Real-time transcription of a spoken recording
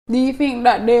Do you think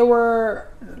that they were,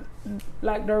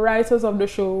 like the writers of the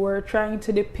show, were trying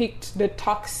to depict the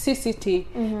toxicity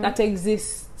that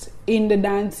exists in the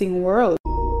dancing world?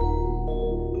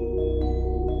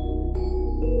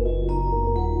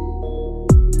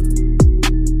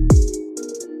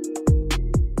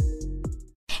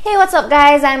 Hey, what's up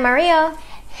guys? I'm Maria.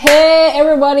 Hey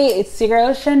everybody, it's your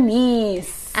girl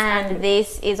Shanice. And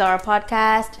this is our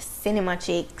podcast, Cinema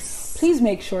Chicks. Please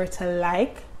make sure to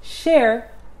like, share,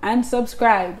 and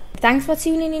subscribe. Thanks for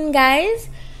tuning in, guys.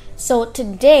 So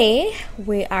today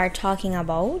we are talking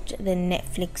about the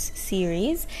Netflix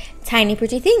series Tiny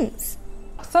Pretty Things.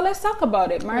 So let's talk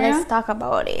about it, Maria. Let's talk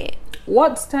about it.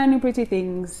 What's Tiny Pretty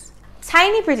Things?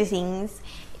 Tiny Pretty Things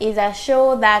is a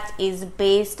show that is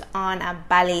based on a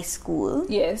ballet school.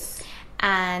 Yes.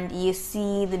 And you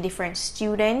see the different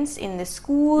students in the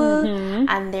school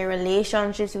and their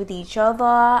relationships with each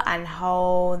other and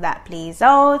how that plays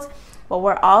out. But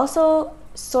we're also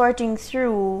sorting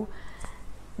through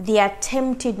the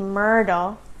attempted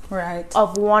murder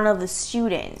of one of the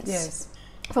students. Yes.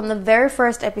 From the very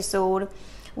first episode,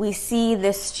 we see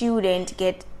the student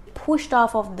get pushed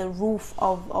off of the roof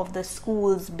of the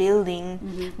school's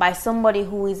building by somebody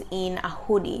who is in a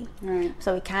hoodie. Right.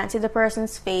 So we can't see the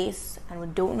person's face and we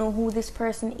don't know who this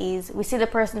person is. We see the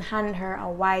person hand her a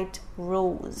white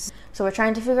rose. So we're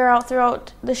trying to figure out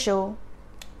throughout the show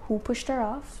who pushed her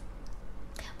off.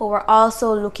 But we're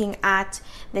also looking at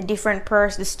the different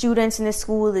the students in the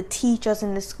school, the teachers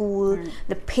in the school,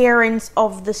 the parents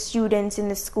of the students in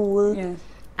the school. Yes.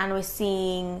 And we're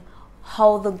seeing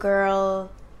how the girl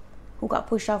who got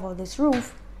pushed off of this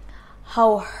roof,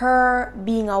 how her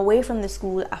being away from the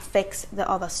school affects the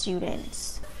other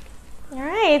students.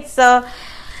 Alright, so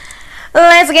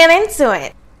let's get into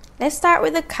it. Let's start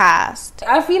with the cast.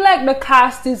 I feel like the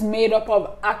cast is made up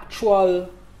of actual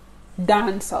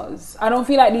dancers. I don't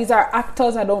feel like these are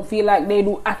actors. I don't feel like they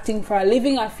do acting for a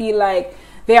living. I feel like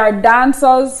they are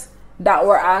dancers that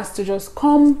were asked to just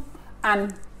come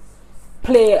and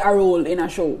play a role in a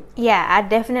show. Yeah, I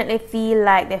definitely feel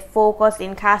like they focused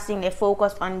in casting, they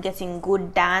focused on getting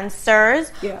good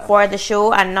dancers for the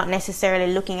show and not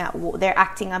necessarily looking at their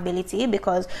acting ability,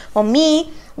 because for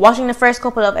me, watching the first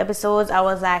couple of episodes, I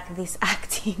was like, this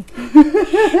acting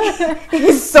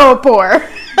is so poor.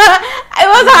 It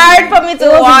was hard for me to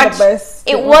watch.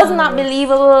 It was not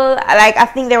believable. Like, I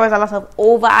think there was a lot of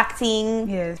overacting.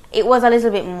 Yes. It was a little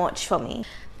bit much for me.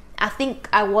 I think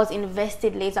I was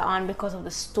invested later on because of the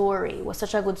story. It was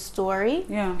such a good story.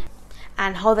 Yeah.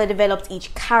 And how they developed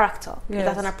each character. Yes.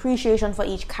 There's an appreciation for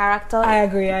each character. I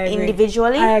agree.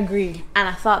 Individually. I agree. And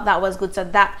I thought that was good. So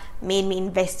that made me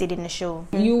invested in the show.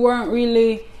 You weren't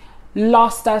really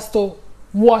lost as to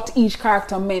what each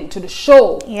character meant to the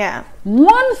show. Yeah.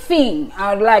 One thing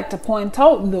I'd like to point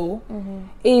out though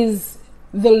is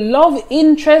the love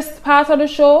interest part of the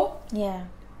show. Yeah.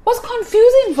 Was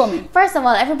confusing for me. First of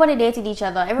all, everybody dated each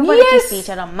other. Everybody kissed each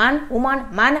other. Man, woman,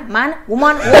 man, man,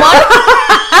 woman, woman. Like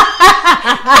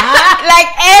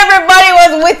everybody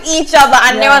was with each other,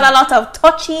 and there was a lot of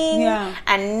touching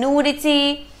and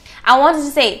nudity. I wanted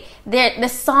to say the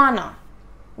sauna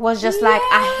was just like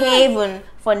a haven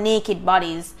for naked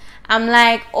bodies. I'm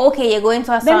like, okay, you're going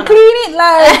to a sauna. Then clean it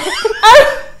like.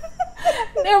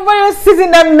 Everybody was sitting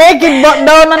there naked, but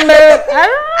down on and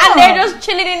they're just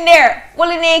chilling in there,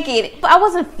 fully naked. But I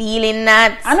wasn't feeling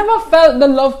that. I never felt the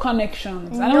love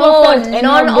connections. I never felt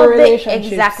none of the relationships.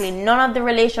 Exactly, none of the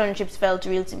relationships felt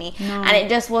real to me, and it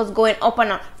just was going up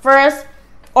and up. First,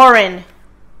 Oren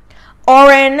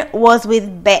was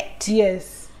with BETTE.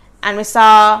 Yes, and we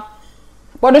saw.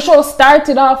 But the show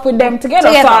started off with them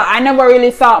together. So I never really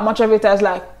thought much of it as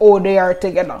like, oh, they are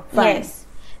together. Fine. Yes.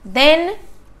 Then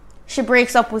she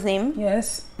breaks up with him.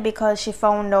 Yes. Because she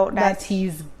found out that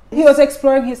he was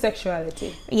exploring his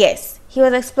sexuality. Yes. He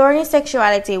was exploring his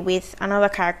sexuality with another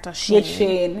character,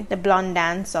 Shane. The blonde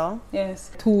dancer. Yes.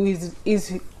 Who is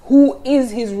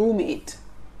his roommate.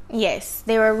 Yes.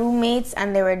 They were roommates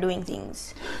and they were doing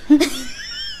things.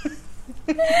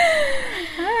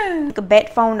 BETTE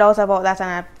found out about that, and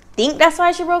I think that's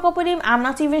why she broke up with him. I'm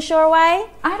not even sure why.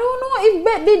 I don't know if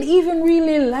BETTE didn't even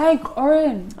really like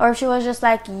Oren, or if she was just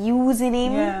like using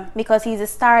him because he's a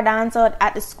star dancer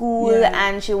at the school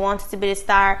and she wanted to be the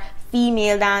star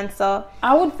female dancer.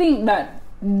 I would think that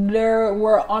there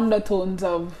were undertones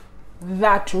of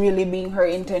that really being her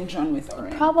intention with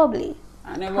Oren. Probably.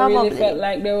 I never really felt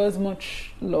like there was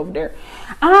much love there.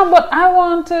 But I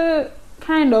want to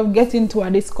kind of get into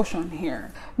a discussion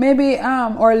here. Maybe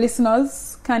our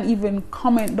listeners can even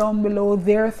comment down below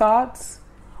their thoughts.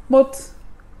 But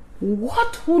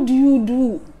what would you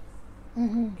do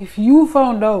if you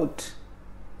found out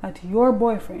that your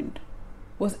boyfriend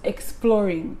was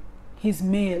exploring his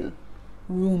male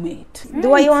roommate. Do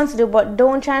what you want to do, but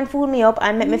don't try and fool me up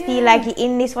and make me feel like you're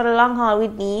in this for the long haul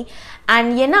with me,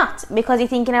 and you're not, because you're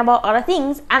thinking about other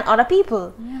things and other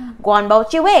people. Go on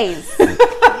about your ways.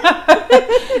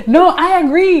 No, I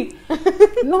agree.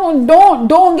 No,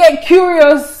 don't get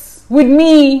curious with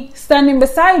me standing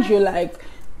beside you. Like,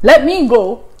 let me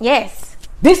go. Yes.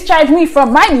 Discharge me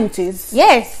from my duties.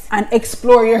 Yes. And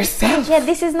explore yourself. Yeah,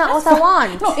 this is not what I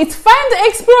want. No, it's fine to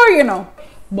explore,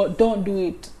 but don't do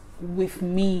it with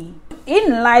me.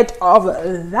 In light of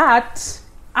that,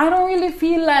 I don't really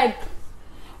feel like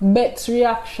Bette's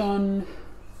reaction,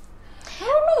 I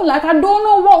don't know, like I don't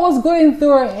know what was going through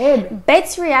her head.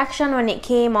 Bette's reaction when it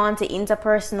came on to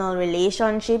interpersonal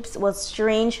relationships was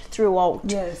strange throughout.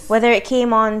 Yes. Whether it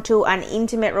came on to an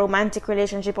intimate romantic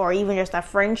relationship or even just a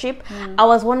friendship, I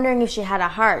was wondering if she had a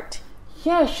heart.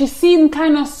 Yeah, she seemed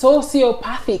kind of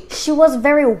sociopathic. She was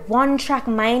very one-track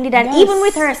minded, and even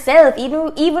with herself,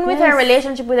 even with her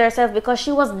relationship with herself, because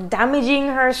she was damaging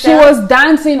herself. She was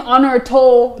dancing on her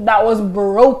toe that was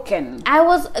broken.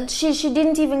 She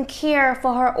didn't even care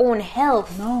for her own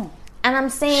health. No. And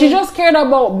I'm saying she just cared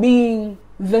about being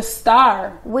the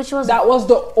star. That was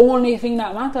the only thing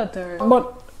that mattered to her.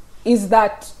 But is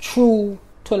that true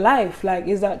to life? Like,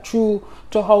 is that true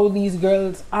to how these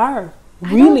girls are?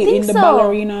 Really, in the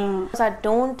ballerina. I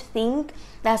don't think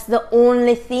that's the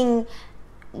only thing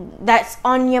that's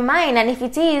on your mind, and if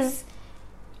it is,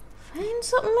 find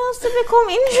something else to become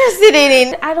interested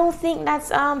in. I don't think that's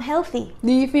healthy.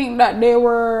 Do you think that they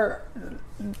were,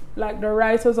 like the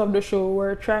writers of the show,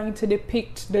 were trying to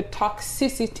depict the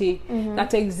toxicity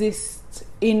that exists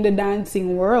in the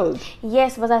dancing world?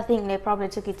 Yes, but I think they probably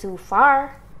took it too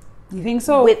far. You think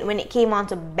so? When it came on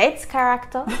to Bette's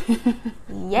character.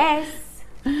 Yes.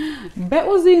 Bette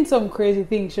was doing some crazy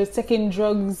things. She was taking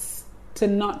drugs to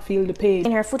not feel the pain.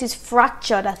 And her foot is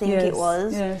fractured, I think it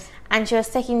was. Yes. And she was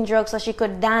taking drugs so she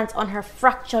could dance on her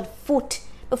fractured foot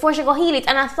before she could heal it.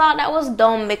 And I thought that was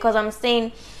dumb, because I'm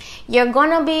saying you're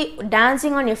gonna be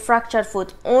dancing on your fractured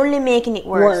foot, only making it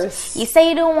worse. You say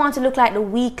you don't want to look like the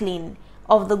weakling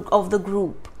of the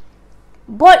group,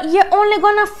 but you're only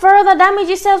gonna further damage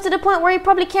yourself to the point where you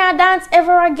probably can't dance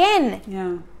ever again.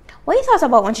 Yeah. What you thought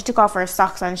about when she took off her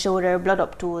socks and showed her blood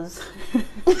up toes?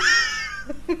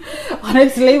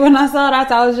 Honestly, when I saw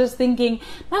that, I was just thinking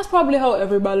that's probably how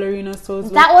every ballerina's toes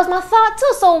look. That was my thought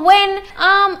too. So when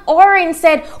Orin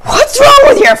said, "What's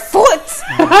wrong with your foot?"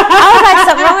 I was like,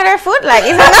 "Something wrong with her foot? Like,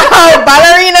 isn't that how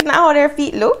ballerinas, not how their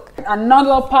feet look?"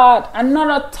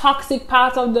 Another toxic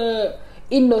part of the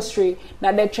industry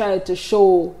that they tried to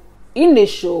show in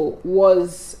this show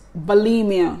was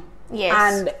bulimia. Yes.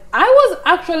 And I was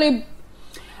actually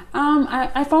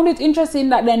I found it interesting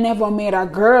that they never made a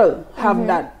girl have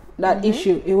that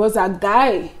issue. It was a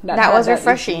guy that was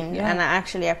refreshing, and I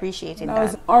actually appreciated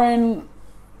that. Oren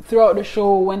throughout the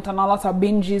show went on a lot of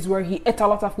binges where he ate a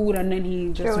lot of food and then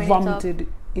he just vomited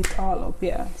it all up.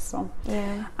 Yeah. So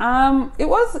it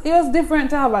was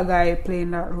different to have a guy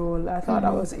playing that role. I thought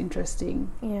that was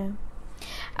interesting. Yeah.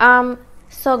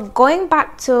 So going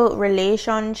back to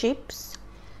relationships,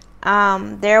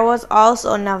 there was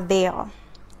also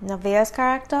Nevaeh's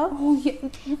character. Oh yeah.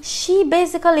 She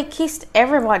basically kissed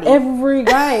everybody. Every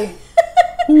guy.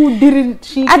 Who didn't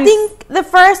she kiss? I think the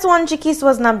first one she kissed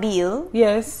was Nabil.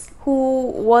 Yes.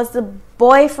 Who was the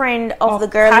boyfriend of the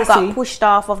girl Cassie, who got pushed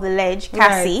off of the ledge,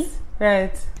 Cassie.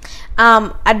 Right.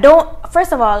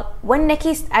 First of all, when they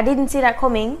kissed, I didn't see that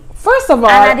coming. First of all,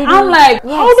 I'm like,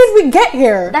 how did we get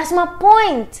here? That's my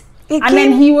point.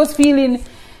 Then he was feeling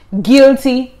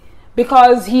guilty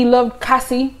because he loved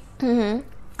Cassie.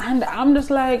 And I'm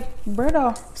just like,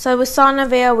 brother. So we saw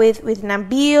Nevaeh with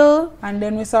Nabil. And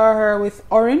then we saw her with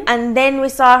Oren. And then we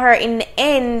saw her in the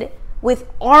end with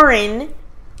Oren.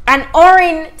 And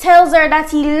Oren tells her that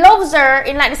he loves her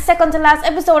in like the second to last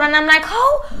episode. And I'm like,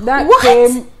 how? That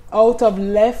came out of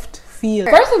left field.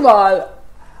 First of all,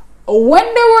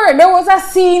 there was a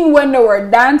scene when they were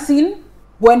dancing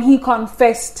when he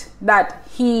confessed that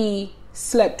he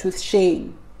slept with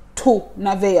Shane to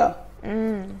Nevaeh.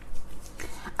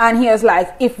 And he was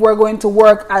like, if we're going to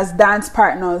work as dance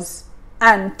partners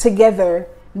and together,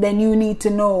 then you need to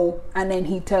know. And then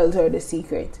he tells her the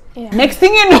secret. Next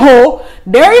thing you know,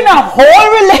 they're in a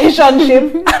whole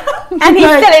relationship. And he's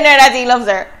telling her that he loves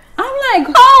her. I'm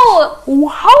like,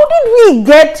 how did we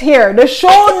get here? The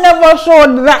show never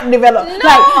showed that development. No.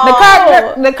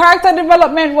 Like the character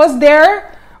development was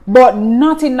there, but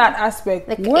not in that aspect.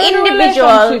 The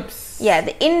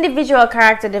individual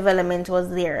character development was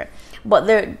there. But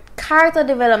the character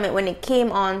development when it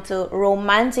came on to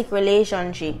romantic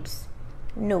relationships,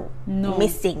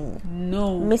 missing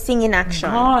in action.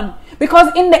 Gone.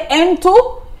 Because in the end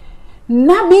too,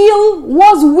 Nabil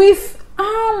was with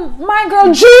my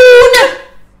girl June.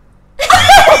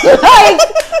 Like,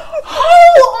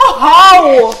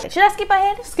 how? Should I skip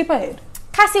ahead? Skip ahead.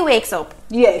 Cassie wakes up.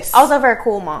 Yes. Out of her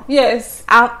coma. Yes.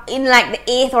 In like the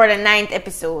 8th or the 9th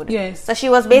episode. Yes. So she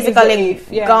was basically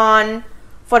gone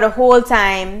for the whole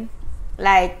time,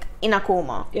 like in a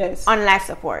coma. Yes. On life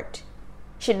support.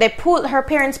 Her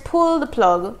parents pull the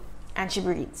plug and she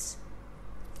breathes.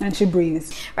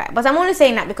 Right. But I'm only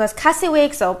saying that because Cassie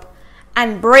wakes up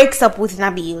and breaks up with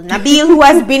Nabil. Nabil, who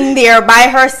has been there by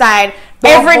her side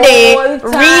every day,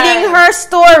 reading her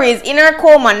stories in her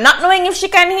coma, not knowing if she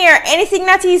can hear anything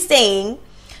that he's saying.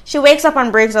 She wakes up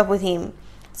and breaks up with him.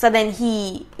 So then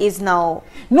he is now.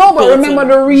 No, but remember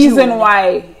the reason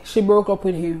why she broke up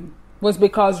with him was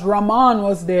because Rahman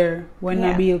was there when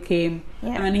Nabil came.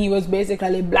 Yeah. And he was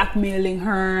basically blackmailing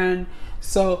her, and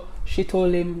so she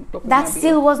told him that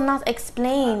still was not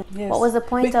explained. Yes. What was the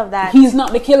point of that? He's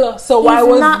not the killer, so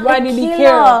why did he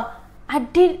care?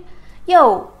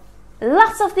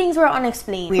 Lots of things were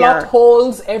unexplained. Plot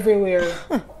holes everywhere.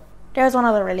 There's one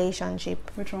other relationship.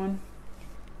 Which one?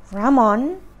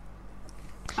 Ramon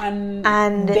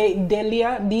and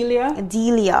Delia,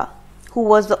 who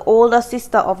was the older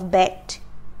sister of BETTE.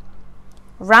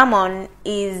 Ramon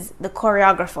is the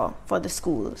choreographer for the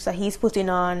school, so he's putting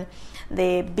on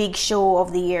the big show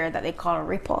of the year that they call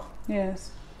Ripper.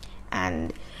 Yes.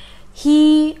 And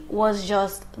he was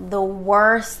just the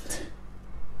worst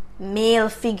male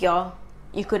figure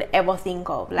you could ever think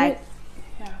of. Like,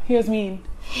 he was mean.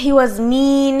 He was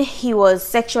mean. He was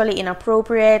sexually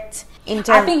inappropriate.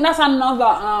 I think that's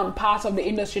another part of the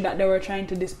industry that they were trying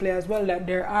to display as well, that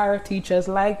there are teachers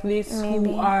like this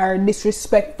who are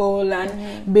disrespectful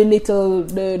and belittle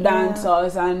the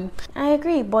dancers. And I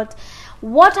agree, but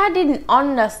what I didn't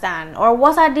understand, or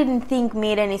what I didn't think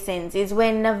made any sense, is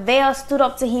when Nevaeh stood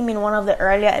up to him in one of the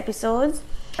earlier episodes.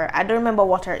 I don't remember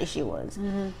what her issue was,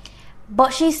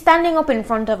 but she's standing up in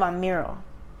front of a mirror,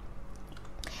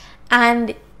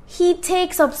 and he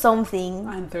takes up something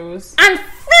and throws and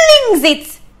flings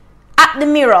it at the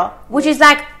mirror, which is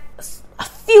like a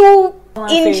few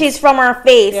inches from her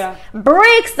face,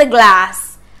 breaks the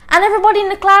glass, and everybody in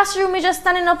the classroom is just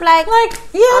standing up like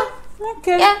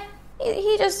okay. Yeah.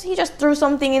 He just threw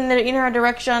something in her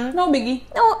direction. No biggie.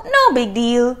 No big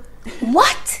deal.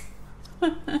 What?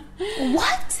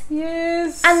 What?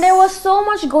 Yes. And there was so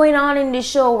much going on in the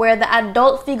show where the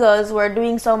adult figures were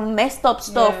doing some messed up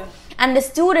stuff, and the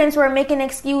students were making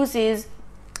excuses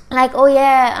like, we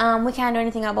can't do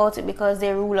anything about it because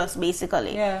they rule us,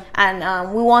 basically. Yeah.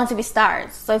 And we want to be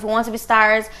stars. So if we want to be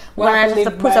stars, we're gonna have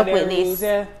to put up with this.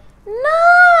 Yeah.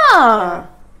 No.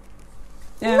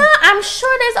 Yeah. No, I'm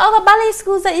sure there's other ballet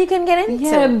schools that you can get into.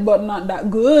 Yeah, but not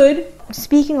that good.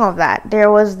 Speaking of that,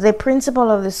 there was the principal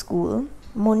of the school,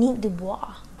 Monique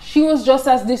Dubois. She was just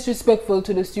as disrespectful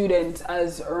to the students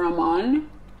as Rahman.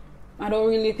 I don't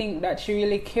really think that she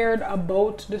really cared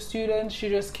about the students. She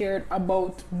just cared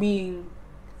about being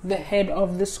the head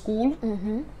of the school.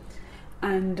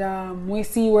 And we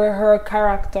see where her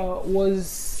character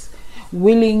was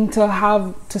willing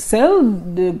to sell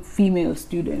the female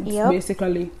students,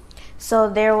 basically. So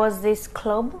there was this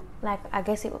club, like, I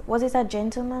guess it was a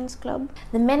gentleman's club.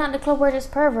 The men at the club were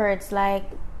just perverts. Like,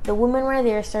 the women were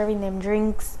there serving them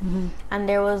drinks, and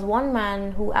there was one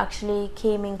man who actually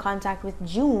came in contact with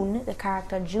June, the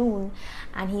character June,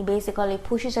 and he basically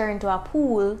pushes her into a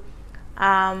pool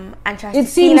and tries to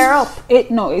seal her up.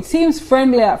 It seems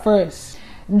friendly at first.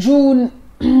 June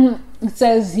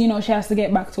says, she has to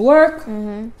get back to work,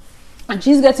 and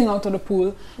she's getting out of the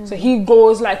pool, so he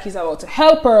goes like he's about to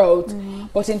help her out,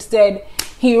 but instead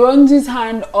he runs his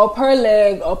hand up her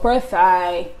leg, up her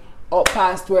thigh, up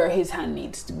past where his hand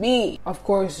needs to be. Of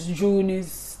course, June is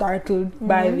startled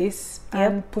by this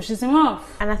and pushes him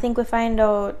off. And I think we find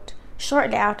out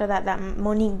shortly after that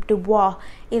Monique Dubois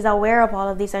is aware of all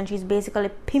of this, and she's basically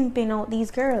pimping out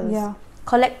these girls,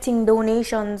 collecting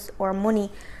donations or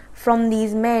money from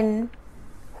these men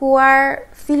who are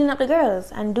filling up the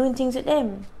girls and doing things with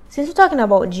them. Since we're talking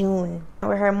about June,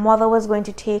 where her mother was going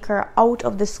to take her out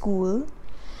of the school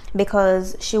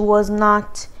because she was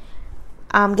not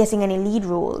getting any lead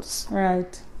roles.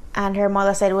 Right. And her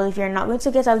mother said, well, if you're not going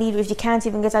to get a lead, if you can't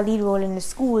even get a lead role in the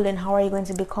school, then how are you going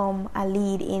to become a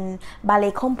lead in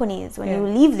ballet companies when you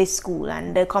leave this school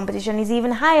and the competition is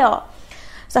even higher?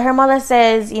 So her mother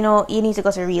says, you know, you need to go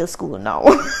to real school now.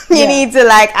 You need to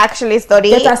like actually study,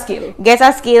 get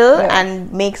a skill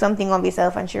and make something of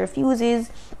yourself. And she refuses.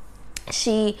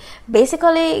 She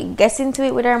basically gets into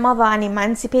it with her mother and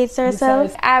emancipates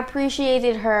herself. I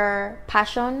appreciated her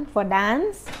passion for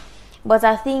dance, but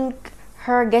I think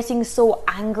her getting so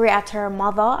angry at her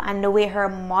mother and the way her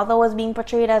mother was being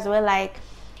portrayed as well, like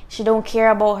she don't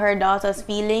care about her daughter's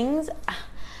feelings.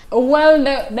 Well,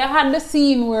 they had the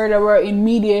scene where they were in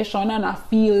mediation, and I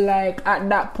feel like at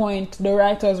that point the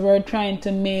writers were trying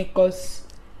to make us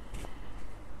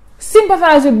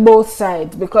sympathize with both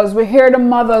sides, because we hear the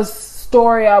mother's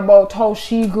story about how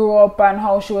she grew up and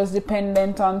how she was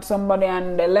dependent on somebody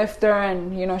and they left her,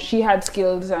 and you know, she had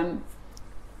skills and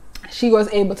she was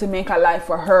able to make a life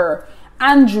for her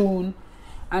and June,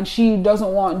 and she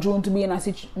doesn't want June to be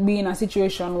in a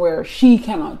situation where she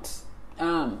cannot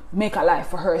make a life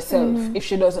for herself if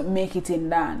she doesn't make it in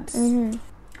dance.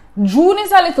 June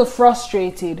is a little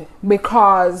frustrated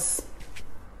because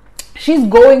she's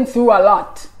going through a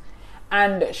lot,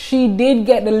 and she did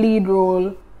get the lead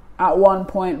role at one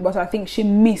point, but I think she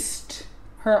missed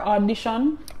her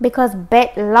audition because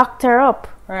BETTE locked her up.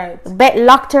 Right. BETTE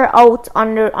locked her out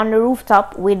on the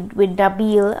rooftop with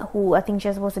Nabil, who I think she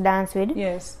was supposed to dance with.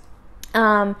 Yes.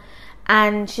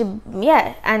 And she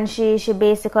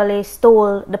basically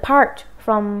stole the part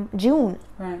from June.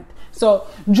 Right. So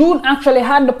June actually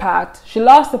had the part. She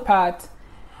lost the part,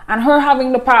 and her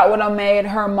having the part would have made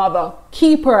her mother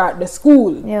keep her at the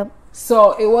school. Yep.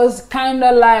 So it was kind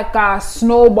of like a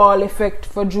snowball effect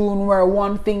for June, where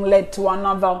one thing led to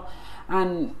another.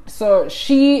 And so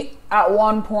she at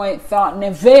one point thought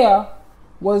Nevaeh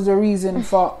was the reason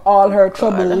for all her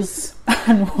troubles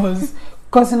and was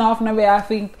cussing off Nevaeh. I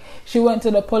think she went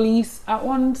to the police at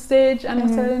one stage and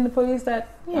was telling the police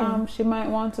that she might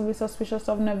want to be suspicious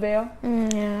of Nevaeh.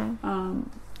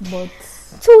 But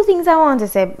two things I want to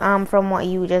say from what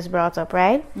you just brought up,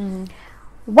 right?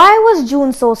 Why was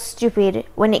June so stupid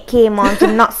when it came on to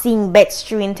not seeing BETTE's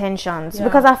true intentions?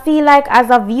 Because I feel like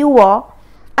as a viewer,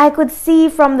 I could see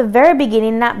from the very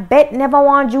beginning that BETTE never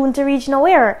wanted June to reach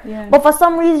nowhere. But for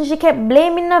some reason, she kept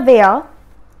blaming Nevaeh.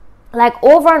 Like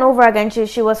over and over again,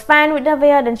 she was fine with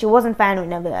Nevaeh, then she wasn't fine with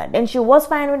Nevaeh. Then she was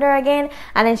fine with her again,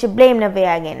 and then she blamed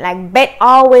Nevaeh again. Like BETTE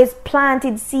always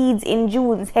planted seeds in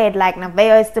June's head like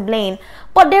Nevaeh is to blame.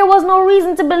 But there was no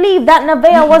reason to believe that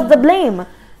Nevaeh was to blame.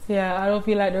 Yeah, I don't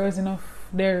feel like there was enough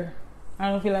there. I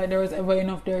don't feel like there was ever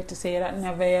enough there to say that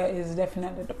Nevaeh is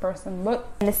definitely the person. But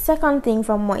and the second thing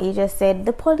from what you just said,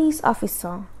 the police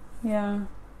officer. Yeah.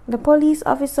 The police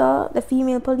officer, the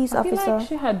female police officer. I feel like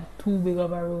she had too big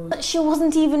of a role. She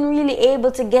wasn't even really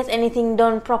able to get anything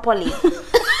done properly.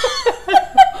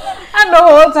 And the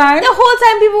whole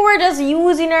time people were just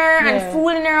using her and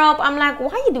fooling her up. I'm like, why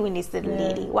are you doing this to the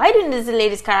lady? Why are you doing this to the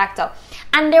lady's character?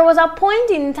 And there was a point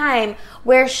in time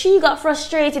where she got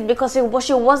frustrated because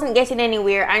she wasn't getting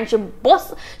anywhere, and she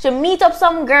meet up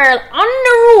some girl on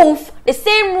the roof, the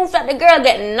same roof that the girl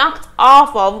get knocked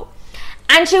off of,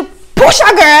 and she push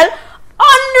a girl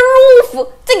on the roof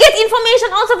to get information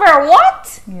out of her.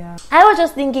 What? Yeah. I was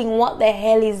just thinking, what the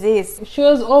hell is this? She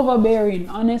was overbearing,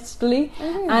 honestly.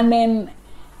 And then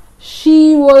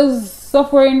she was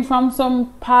suffering from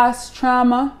some past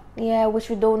trauma. Yeah, which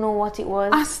we don't know what it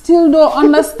was. I still don't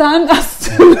understand. I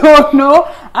still don't know.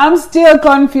 I'm still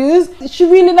confused. She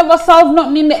really never solved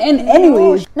nothing in the end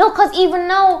anyway. No, because even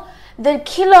now, the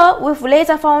killer we've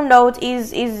later found out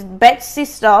is BETTE's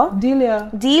sister,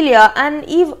 Delia, and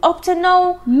Eve up to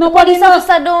now, nobody the police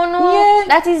officer don't know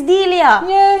that is Delia.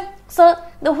 Yeah. So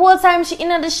the whole time she in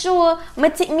the show, I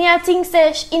think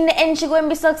say in the end she going to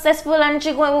be successful, and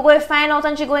we're going to find out,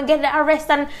 and she going to get the arrest,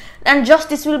 and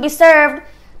justice will be served.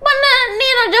 But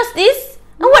no justice.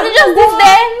 And what the justice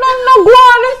there? No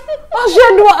blood. I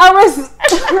should do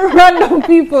arrest random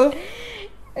people.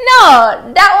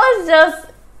 No, that was just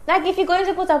like, if you're going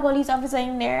to put a police officer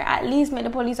in there, at least make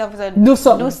the police officer do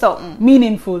something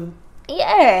meaningful.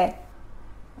 Yeah.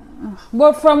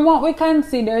 But from what we can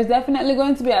see, there's definitely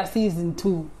going to be a season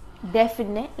 2.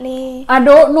 Definitely. I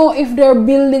don't know if they're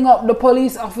building up the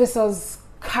police officer's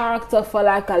character for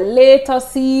like a later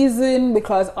season,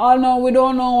 because all now we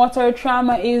don't know what her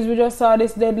trauma is. We just saw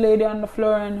this dead lady on the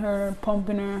floor and her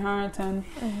pumping her heart and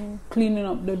cleaning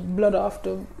up the blood off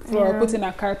the floor, putting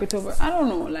a carpet over. I don't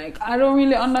know, like, I don't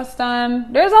really understand.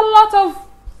 There's a lot of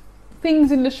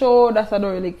things in the show that I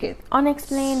don't really get.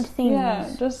 Unexplained things. Yeah,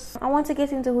 just I want to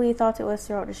get into who you thought it was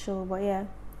throughout the show, but yeah.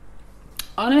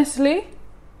 Honestly,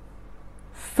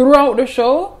 throughout the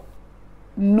show,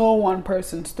 no one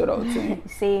person stood out to me.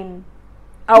 Same.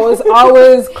 I was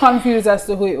always confused as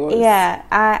to who it was. Yeah,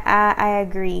 I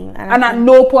agree. And at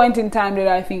no point in time did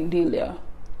I think Delia.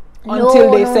 Until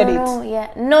they said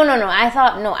it. No.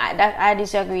 I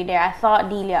disagree there. I thought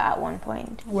Delia at one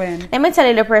point. When? Let me tell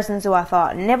you the persons who I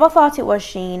thought. Never thought it was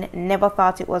Sheen. Never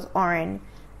thought it was Oren.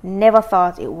 Never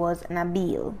thought it was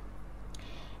Nabil.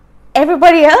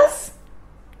 Everybody else?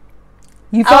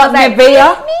 You thought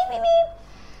Nevaeh?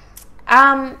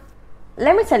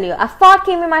 Let me tell you. A thought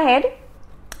came in my head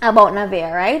about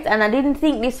Nevaeh, right? And I didn't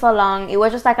think this for long. It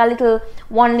was just like a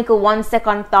one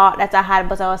second thought that I had,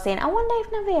 but I was saying, I wonder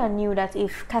if Nevaeh knew that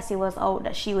if Cassie was out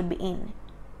that she would be in.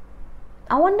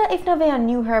 I wonder if Nevaeh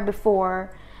knew her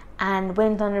before and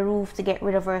went on the roof to get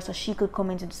rid of her so she could come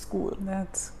into the school.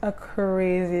 That's a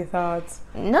crazy thought.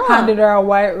 No. Handed her a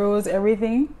white rose,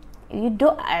 everything.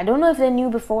 I don't know if they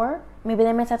knew before. Maybe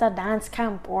they met at a dance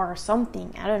camp or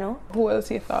something. I don't know. Who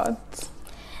else you thought?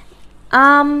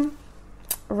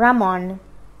 Ramon,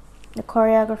 the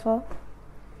choreographer.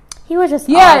 He was just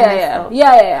yeah.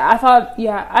 I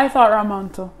thought Ramon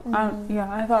too.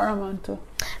 I thought Ramon too.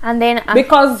 And then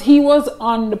because he was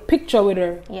on the picture with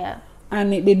her. Yeah.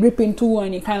 And they rip in two,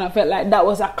 and you kind of felt like that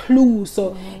was a clue.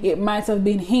 So it might have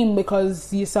been him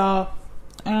because you saw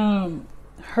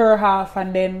her half,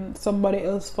 and then somebody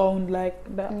else found like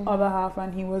the other half,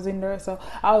 and he was in there. So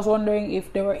I was wondering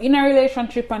if they were in a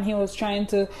relationship and he was trying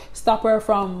to stop her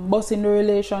from busting the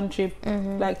relationship,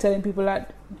 like telling people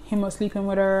that him was sleeping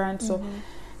with her, and so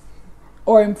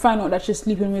or him find out that she's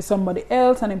sleeping with somebody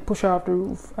else and then push her off the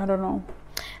roof. I don't know.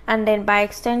 And then by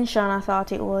extension, I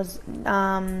thought it was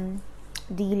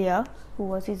Delia, who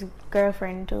was his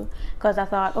girlfriend too, because I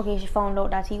thought, okay, she found out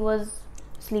that he was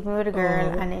sleeping with a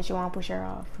girl and then she want to push her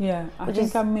off. Yeah, I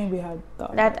think I maybe had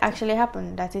thought that actually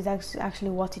happened. That is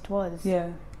actually what it was. Yeah.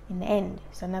 In the end,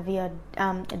 so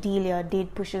Delia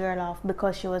did push the girl off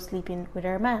because she was sleeping with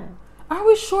her man. Are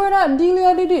we sure that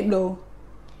Delia did it though?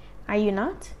 Are you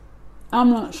not? I'm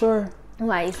not sure.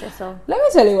 Why is it so? Let me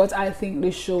tell you what I think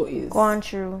this show is. Go on,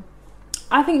 true.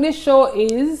 I think this show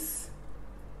is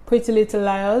Pretty Little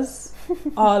Liars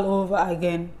all over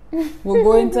again. We're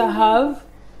going to have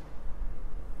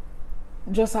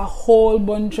just a whole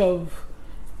bunch of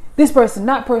this person,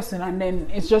 that person, and then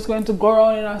it's just going to go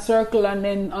around in a circle, and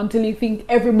then until you think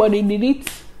everybody did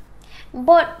it.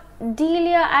 But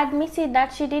Delia admitted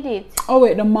that she did it. Oh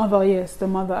wait, the mother admitted.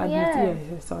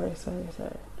 Yeah, sorry.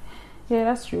 Yeah,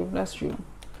 that's true.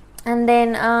 And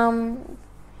then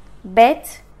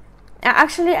BETTE,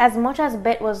 actually, as much as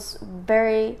BETTE was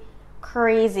very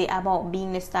crazy about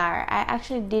being the star, I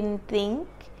actually didn't think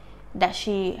that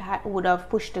she would have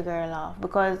pushed the girl off,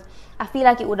 because I feel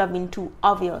like it would have been too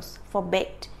obvious for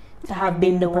BETTE to have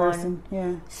been the person.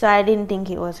 Yeah. So I didn't think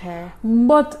it was her.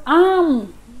 But what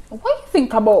do you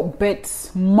think about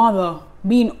BETTE's mother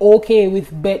being okay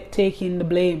with BETTE taking the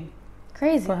blame?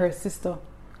 Crazy. For her sister.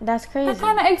 That's crazy. That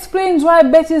kind of explains why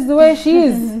BETTE is the way she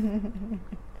is.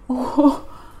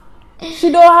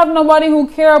 She don't have nobody who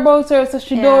care about her, so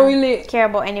she don't really care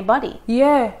about anybody.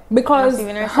 Yeah, because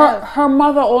her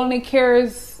mother only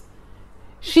cares.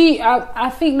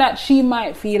 I think that she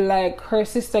might feel like her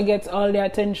sister gets all the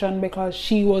attention because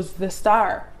she was the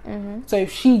star. So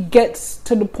if she gets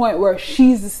to the point where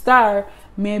she's the star,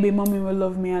 maybe mommy will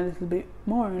love me a little bit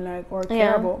more, like, or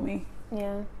care about me.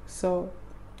 Yeah. So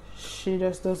she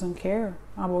just doesn't care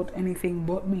about anything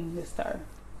but being the star.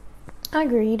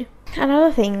 Agreed.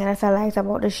 Another thing that I liked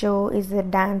about the show is the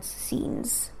dance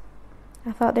scenes.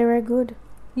 I thought they were good.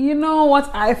 You know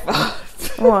what I thought?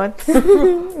 What?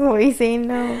 What are you saying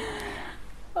now?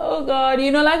 Oh God,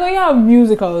 like when you have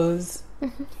musicals,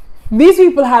 these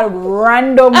people had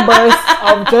random bursts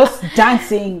of just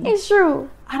dancing. It's true.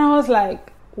 And I was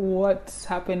like, what's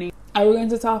happening? Are we going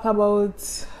to talk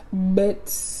about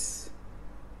BETTE's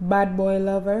bad boy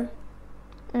lover?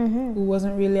 Who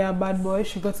wasn't really a bad boy.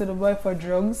 She got to the boy for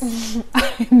drugs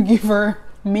and give her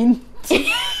mint.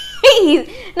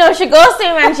 No, she goes to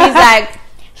him and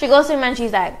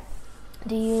she's like,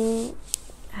 do you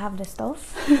have the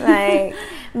stuff? Like,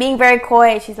 being very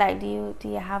coy, she's like, do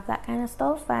you have that kind of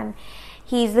stuff? And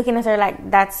he's looking at her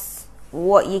like, that's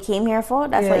what you came here for?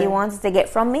 That's what you wanted to get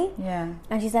from me? Yeah.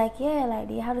 And she's like, yeah, like,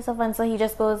 do you have the stuff? And so he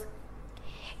just goes,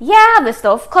 yeah, I have the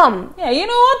stuff, come. Yeah, you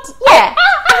know what? Yeah,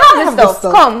 I have the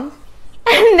stuff, come.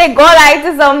 And they go like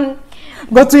to some...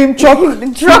 Go to him truck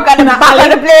at the back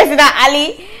of the place in the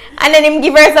alley. And then him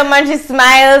give her some and she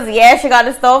smiles. Yeah, she got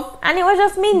the stuff. And it was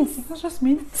just mint.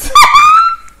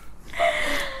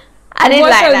 I didn't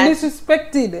like that.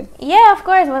 Disrespected. Yeah, of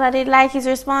course, but I did like his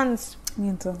response.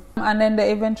 Me too. And then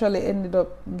they eventually ended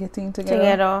up getting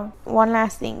together. One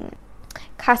last thing.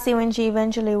 Cassie, when she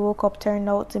eventually woke up, turned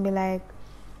out to be like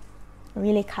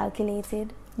really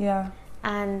calculated. Yeah.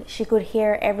 And she could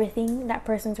hear everything that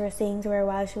persons were saying to her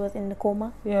while she was in the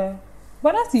coma. Yeah.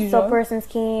 But that's usual. So persons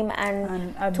came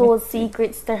and told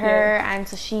secrets to her, and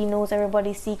so she knows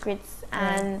everybody's secrets,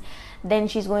 and then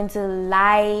she's going to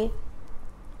lie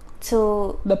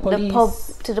to the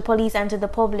police and to the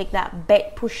public that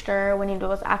BETTE pushed her when it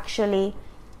was actually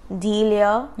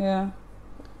Delia. Yeah.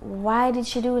 Why did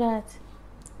she do that?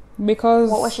 Because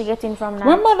what was she getting from that?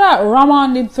 Remember that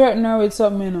Ramon did threaten her with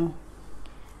something, you know?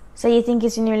 So you think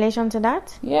it's in relation to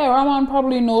that? Yeah, Ramon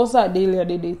probably knows that Delia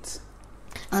did it.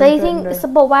 So you think so,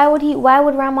 but why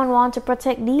would Ramon want to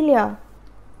protect Delia?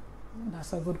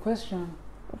 That's a good question.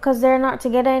 Because they're not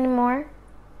together anymore.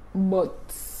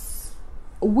 But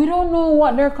we don't know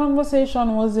what their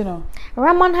conversation was, you know.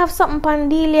 Ramon have something upon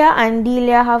Delia and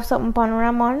Delia have something upon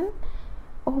Ramon.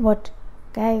 Oh, but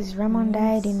guys, Ramon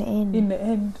died in the end. In the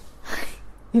end.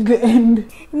 In the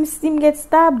end. Him get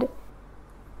stabbed.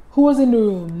 Who was in the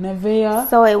room? Nevaeh.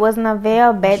 So it was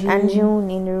Nevaeh, BETTE, and June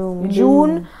in the room.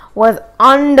 June was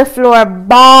on the floor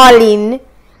bawling,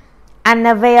 and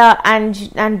Nevaeh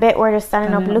and BETTE were just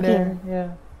standing up looking.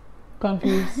 Yeah.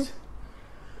 Confused.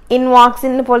 In walks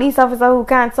in the police officer who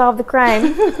can't solve the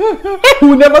crime.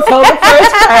 Who never solved the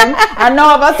first crime and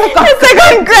now about the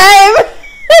second crime.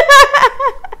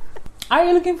 Are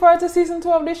you looking forward to season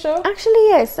 2 of this show? Actually,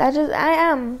 yes. I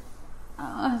am.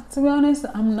 To be honest,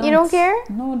 I'm not. You don't care?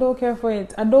 No, I don't care for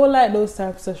it. I don't like those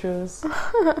types of shows.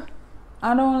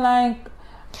 I don't like.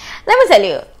 Let me tell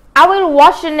you, I will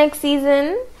watch the next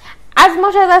season. As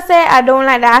much as I say I don't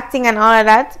like the acting and all of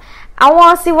that, I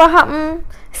want to see what happens.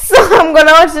 So I'm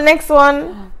gonna watch the next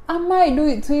one. I might do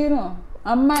it too, you know.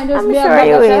 I might just I'm be sure a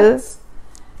you will.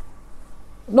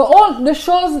 The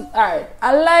shows, alright.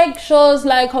 I like shows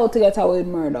like How to Get Away with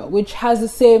Murder, which has the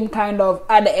same kind of,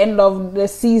 at the end of the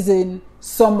season,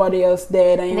 somebody else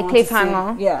dead and you the want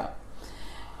cliffhanger. To see, yeah.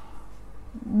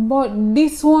 But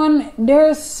this one,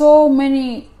 there's so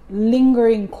many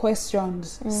lingering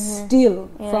questions still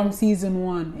from season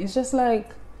 1. It's just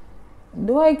like,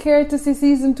 do I care to see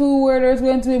season 2 where there's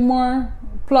going to be more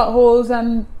plot holes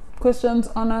and questions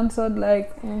unanswered?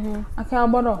 Like, I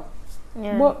can't bother.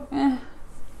 Yeah. But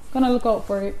gonna look out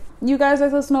for it. You guys,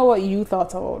 let us know what you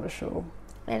thought about the show.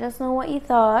 Let us know what you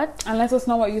thought. And let us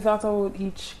know what you thought about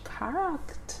each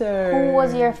character. Who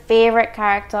was your favorite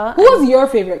character? Who was your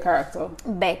favorite character?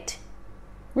 BETTE.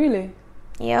 Really?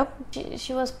 Yep.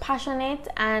 She was passionate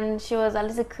and she was a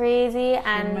little crazy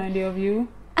and... Remind you of you?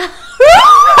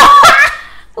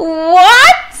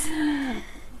 What?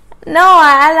 No,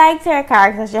 I liked her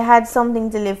character. She had something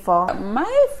to live for.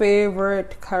 My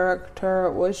favorite character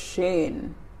was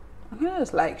Shane. I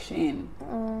just like Shane.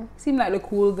 Seemed like the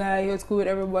cool guy. He was cool with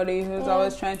everybody. He was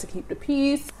always trying to keep the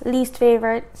peace. Least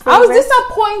favorite. I was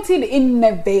disappointed in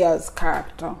Nevaeh's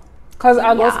character. Because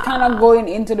I was kind of going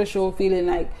into the show feeling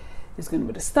like it's going to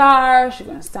be the star. She's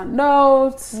going to stand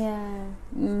out. Yeah.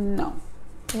 No,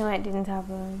 it didn't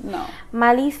happen. No.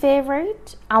 My least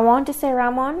favorite, I want to say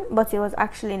Ramon, but it was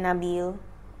actually Nabil.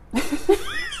 He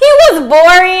was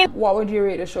boring. What would you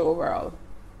rate the show overall?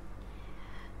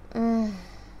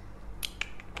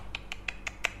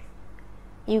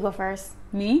 You go first.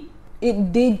 Me?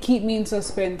 It did keep me in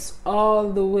suspense all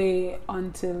the way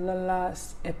until the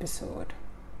last episode.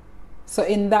 So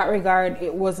in that regard,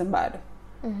 it wasn't bad.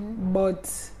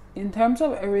 But in terms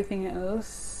of everything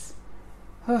else,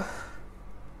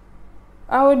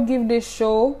 I would give this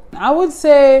show, I would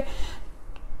say,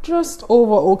 just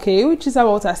over okay, which is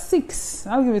about a 6.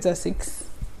 I'll give it a 6.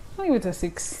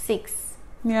 6.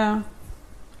 Yeah.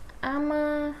 I'm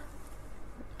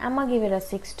gonna give it a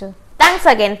 6 too. Thanks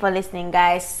again for listening,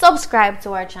 guys. Subscribe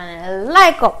to our channel,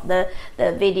 like up the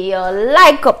video,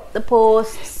 like up the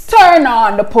posts, turn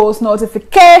on the post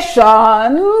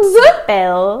notifications,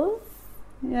 bell.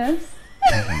 Yes.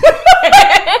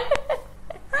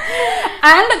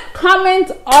 And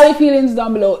comment all your feelings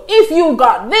down below. If you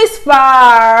got this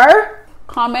far,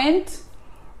 comment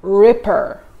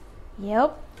Ripper.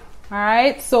 Yep.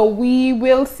 Alright, so we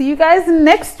will see you guys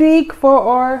next week for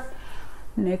our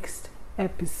next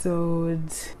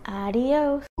episode.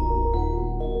 Adios.